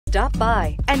Stop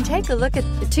by and take a look at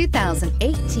the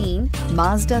 2018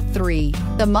 Mazda 3.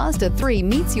 The Mazda 3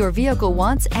 meets your vehicle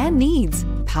wants and needs.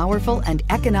 Powerful and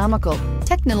economical,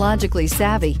 technologically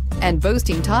savvy, and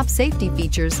boasting top safety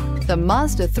features, the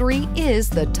Mazda 3 is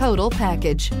the total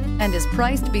package and is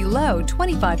priced below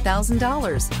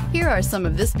 $25,000. Here are some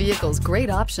of this vehicle's great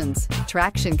options: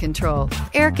 traction control,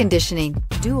 air conditioning,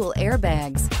 dual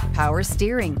airbags, power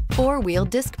steering, four-wheel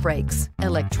disc brakes,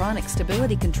 electronic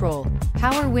stability control,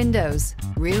 power windows,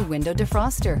 rear window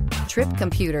defroster, trip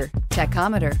computer,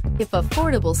 tachometer. If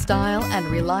affordable style and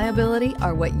reliability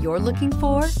are what you're looking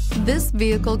for, this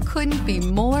vehicle couldn't be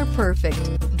more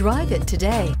perfect. Drive it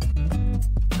today.